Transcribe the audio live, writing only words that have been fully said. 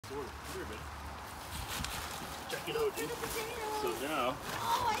Check it out, dude. So now.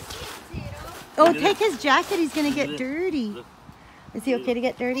 Oh, I see a potato. Oh, take his jacket. He's gonna get dirty. Is he okay to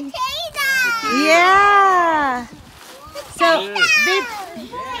get dirty? Potato! Yeah. So, babe,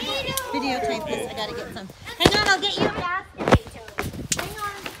 Potato! videotape this. I gotta get some. Hang on, I'll get you a basket. Hang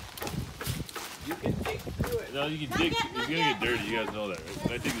on. You can dig through it. No, you can dig. You're gonna get dirty. You guys know that, right?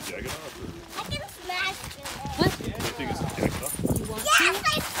 Can I take his jacket off? I can smash it. What? Can I take his jacket off? You want Yes, to?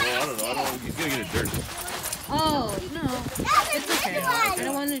 I Oh, I don't know. He's gonna get it dirty. Oh, no. smashed It's okay. I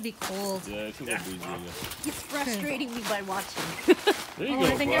don't want it to be cold. Yeah, it's a little breezy, I guess. It's frustrating me by watching. There you Oh, go, I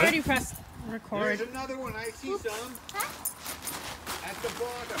think I bud. already pressed record. There's another one. I see some at the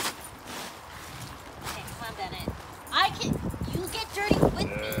bottom. Okay, come on, Bennett. You get dirty with me.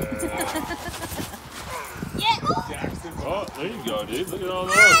 Yeah. Jackson. Oh, there you go, dude. Look at all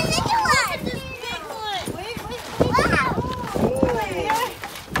Look those. at this big one. Wait. Wow.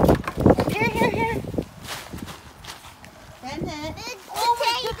 Here. Bennett. Big Oh my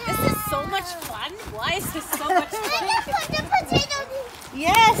potato. God, this is so much fun. Why is this so much fun? Put the potato.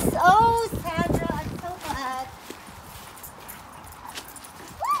 Yes. Oh, Sandra, I'm so glad.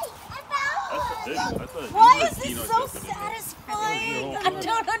 Wait, I found That's a one. big one. I thought you Why were is this Tino so jumping in there. satisfying? Oh, I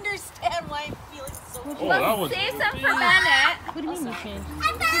don't understand why I'm feeling so good. Oh, that one's Save some for Bennett. What do you mean you changed? I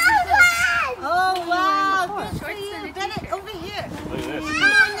found one. Oh, wow. Good for Shorts you. and a Bennett, t-shirt. over here. Look at this.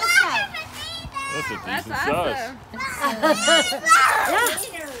 Come on this side. That's a That's decent size.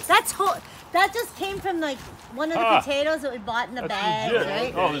 awesome. That just came from like one of the potatoes that we bought in the That's bag, legit.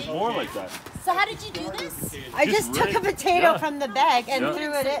 right? Oh, there's more like that. So how did you do this? I just took a rigged. potato Yeah. from the bag and Yeah.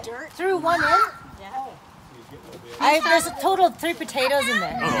 threw it in. Threw one in. There's a total of 3 potatoes in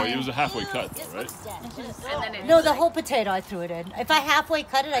there. Oh, it was a halfway cut, though, right? And then it No, the whole potato I threw it in. If I halfway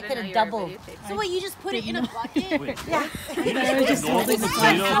cut it, I could have didn't know you were doubled. videotaping. So what, you just put it in a bucket? You Yeah. just put a normal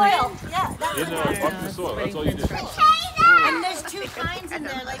potato Soil. Yeah, that's in a bucket of soil. That's all you did. And there's 2 kinds in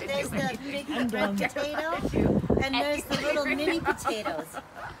there. Like there's the big red potato and there's the little mini potatoes.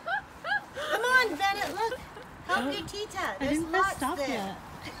 Come on, Bennett, look. Help your tita. There's lots there.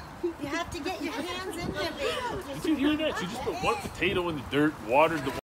 You have to get your hands in there, baby. You did that. You just put one potato in the dirt, watered the